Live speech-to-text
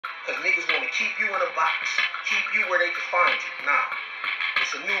Because niggas want to keep you in a box. Keep you where they can find you. Nah.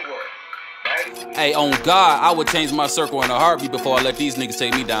 It's a new world. Right? Hey, on God, I would change my circle in a heartbeat before I let these niggas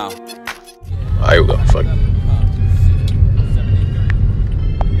take me down. Alright, here we go. Fuck it.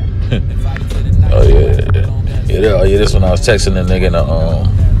 Oh yeah, this one I was texting the nigga and I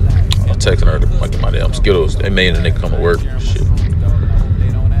was texting her to get my damn Skittles. They made the nigga come to work. Shit.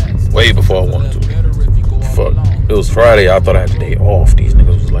 Way before I wanted to. Fuck. It was Friday. I thought I had the day off. These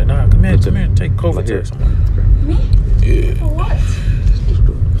niggas was like, nah, come here, take COVID test. Me? Yeah. For what?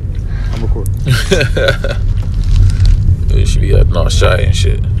 I'm recording. It should be acting all shy and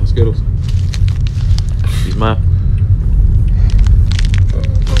shit. Skittles. He's mine.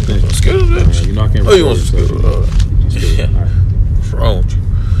 Skittles, bitch. You know I can't. Oh, you want some Skittles? Yeah. All right. What's wrong with you?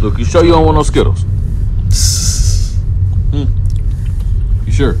 Look, you sure you don't want no Skittles?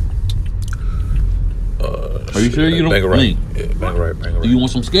 You sure? Are you sure you don't? Bang it right. Yeah, bang it right. Do you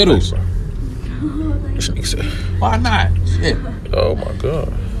want some Skittles? This nigga said. Why not? Shit. Oh my god.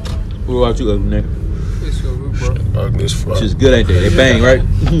 What about you, ugly nigga? Shit, ugly as fuck. Shit's good, ain't they? They bang, right?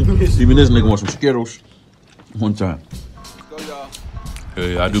 Even this nigga wants some Skittles. One time.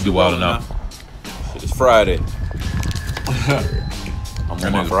 Yeah, I do be wildin' now. Shit, it's Friday. I'm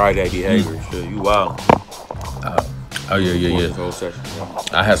on my Friday behavior. Shit, you wild. Oh yeah. Whole session.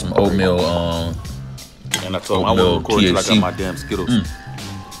 I had some oatmeal. And I told him I want to record till I got my damn Skittles.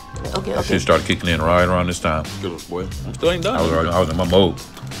 Okay. Shit started kicking in right around this time. Skittles, boy. I'm still ain't done. I was in my mode.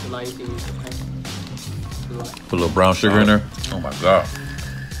 Put a little brown sugar in there. Oh my god.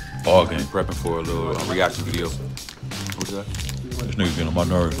 Fogging. Prepping for a little reaction video. What's that? This nigga getting on my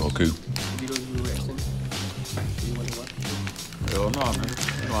nerves, okay? Hell no, man.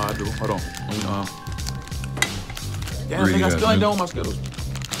 You know how I do. Hold on. Damn, Really nigga, I good, still ain't nigga. done with my Skittles.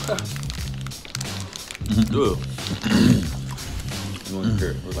 Good. You want to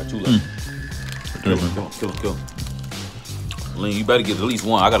It was like 2 left. Kill him. Lean, you better get at least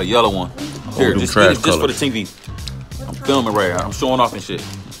one. I got a yellow one. Here, just eat it just for the TV. I'm filming right here. I'm showing off and shit.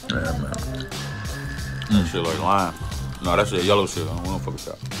 Yeah, man. That shit like lime. No, that's a yellow shit. I don't want to fuck with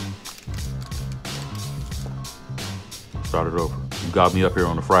that. Start it over. You got me up here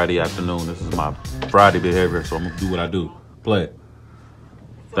on a Friday afternoon. This is my Friday behavior, so I'm going to do what I do. Play it.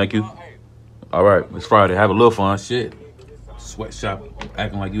 Thank you. All right, it's Friday. Have a little fun. Shit. Sweatshop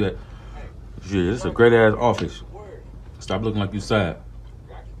acting like you at. Shit, this is a great ass office. Stop looking like you sad.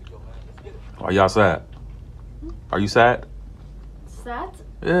 Are y'all sad? Are you sad? Sad?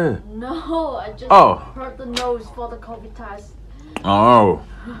 Yeah. No, I just hurt the nose for the COVID test. Oh.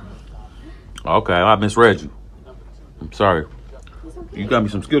 Okay, I misread you. I'm sorry. Okay. You got me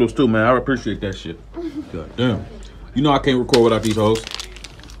some Skittles too, man. I appreciate that shit. God damn. You know I can't record without these hoes.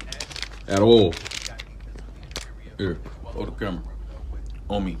 At all. Here, hold the camera.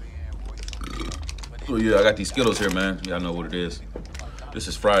 On me. So yeah, I got these Skittles here, man. Y'all know what it is. This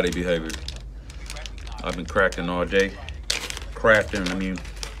is Friday behavior. I've been cracking all day. Crafting,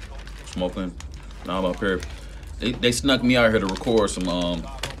 smoking. Now I'm up here. They snuck me out here to record some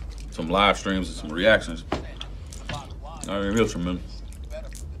live streams and some reactions. I ain't real man.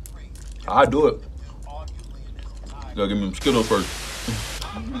 I do it. You gotta give me some Skittles first.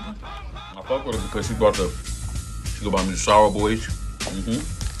 I fuck with her because she bought me the Sour Boys. And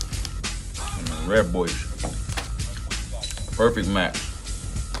the Red Boys. Perfect match.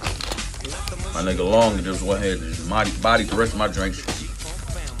 My nigga Long just went ahead and just body the rest of my drinks.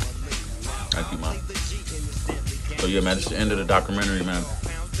 Thank you, man. So yeah, man, this is the end of the documentary, man.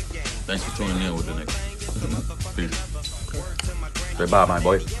 Thanks for tuning in with the nigga. Peace. Say bye, my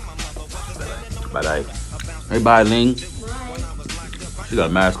boys. Bye. Hey, bye, Ling. She got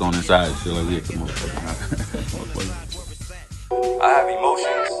a mask on inside. She like we at the motherfucker. I have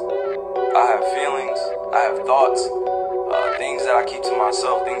emotions, I have feelings, I have thoughts, things that I keep to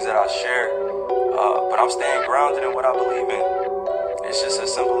myself, things that I share, but I'm staying grounded in what I believe in. It's just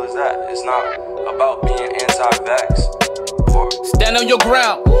as simple as that. It's not about being anti-vax or... Stand on your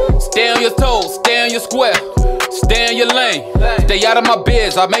ground, stay on your toes, stay on your square, stay in your lane, stay out of my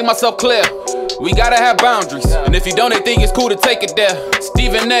biz, I make myself clear. We gotta have boundaries, and if you don't, they think it's cool to take it there.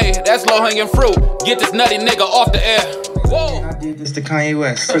 Stephen A, that's low-hanging fruit. Get this nutty nigga off the air. Whoa. I did this to Kanye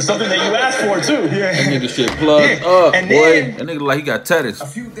West. For something that you asked for, too. Yeah. That nigga shit plugged up, And boy. then, That nigga like he got tattoos. a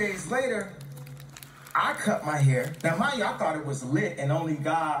few days later, I cut my hair. Now, mind you, I thought it was lit, and only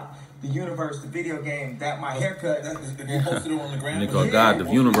God, the universe, the video game, that my haircut. They posted it on the ground. Nigga, God,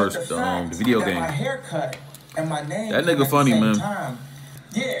 the universe, the video game. My haircut and my name. That nigga funny, man.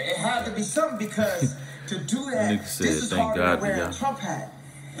 Yeah, it had to be something because to do that, Nigga said, this is thank harder God than wearing we a got. Trump hat.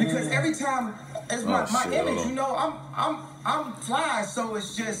 Because every time, it's my shit, image, hold on. you know, I'm I'm fly, so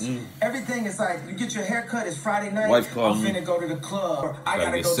it's just everything is like you get your haircut. It's Friday night. Wife I'm calling me. finna go to the club. Or I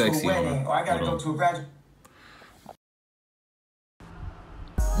gotta get go to a sexy on wedding, her. or I gotta go to a graduation.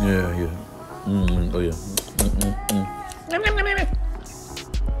 Yeah. Oh yeah.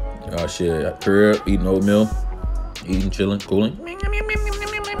 Oh shit. Crib, eating oatmeal, eating, chilling, cooling.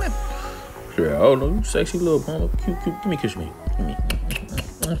 Sure. Oh no, you sexy little mama, cute. Give me, kiss me. Give me.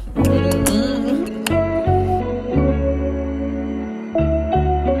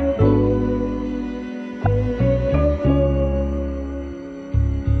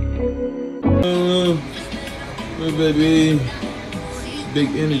 Hey baby, big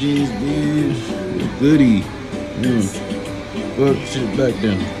energies, dude. Goody. Fuck shit back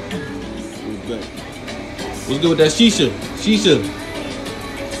then. What's good with that shisha? Shisha,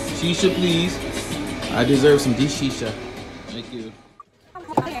 please. I deserve some shisha. Thank you.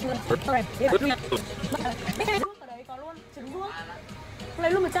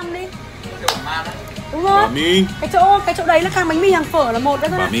 Lấy luôn 100 đi. Đúng không? Mami. Cái chỗ đấy là khang bánh mì hàng phở là một đấy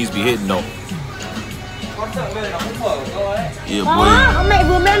thôi. Mami's be hitting though. Yeah, boy. Đó, mẹ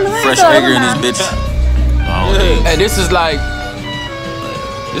vừa mới ăn nữa. Fresh Ager in this bitch. Hey, this is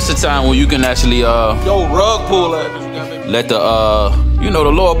a time when you can actually rug pull that. let the the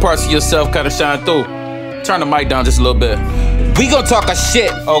lower parts of yourself kind of shine through. Turn the mic down just a little bit. We gon' talk a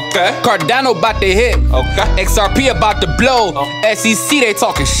shit. Okay. Cardano about to hit. Okay. XRP about to blow. SEC they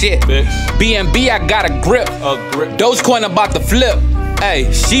talking shit. Bitch. BNB I got a grip. Dogecoin about to flip.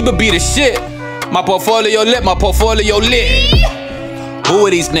 Hey, Sheba be the shit. My portfolio lit. Who are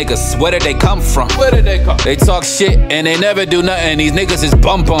these niggas? Where did they come from? They talk shit and they never do nothing. These niggas is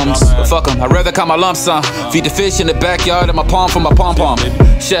bum bums. But fuck them. I'd rather count my lump sum. Feed the fish in the backyard and my palm from my pom pom.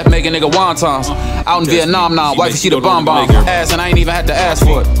 Chef making nigga wontons. Out in Vietnam now. Wife she the bomb. Ass and I ain't even had to ask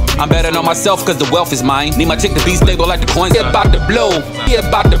for it. I'm better than myself cause the wealth is mine. Need my chick to be stable like the coins. He about to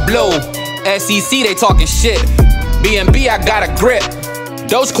blow. SEC they talking shit. BNB I got a grip.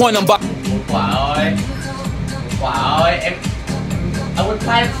 Dogecoin them Wow ơi, I would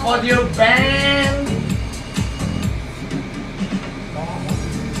fight for your band.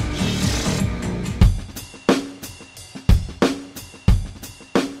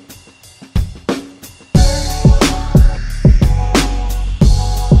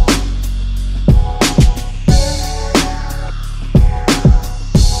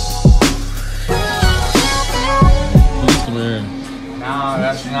 No,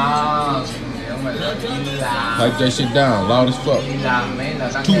 that's not. Pipe that shit down, loud as fuck.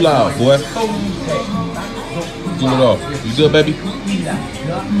 Too loud, boy. Cool it off. You good, baby?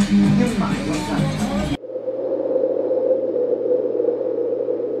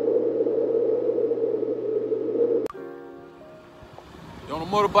 You on a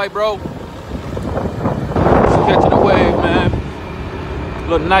motorbike, bro? Just catching a wave, man.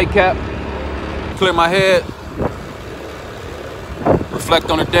 Little nightcap. Clear my head. Reflect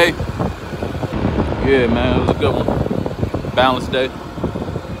on the day. Yeah, man, it was a good one. Balanced day.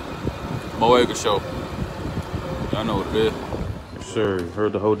 Moe Ager show. Y'all know what it is. Sure,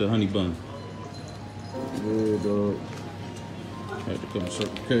 heard to hold the honey bun. Yeah, dog. Had to come to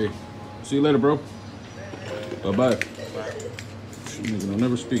Circle K. See you later, bro. Bye-bye. Shit, nigga, don't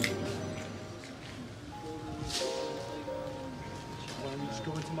never speak.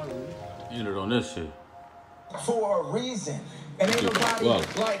 Ended on this shit. For a reason. And ain't nobody, Wow.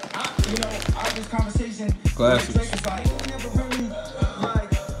 like, I this conversation, Classics. it's like,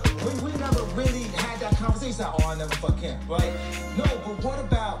 we never really had that conversation. Oh, I never fuck him. Like, no, but what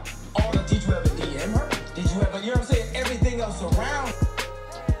about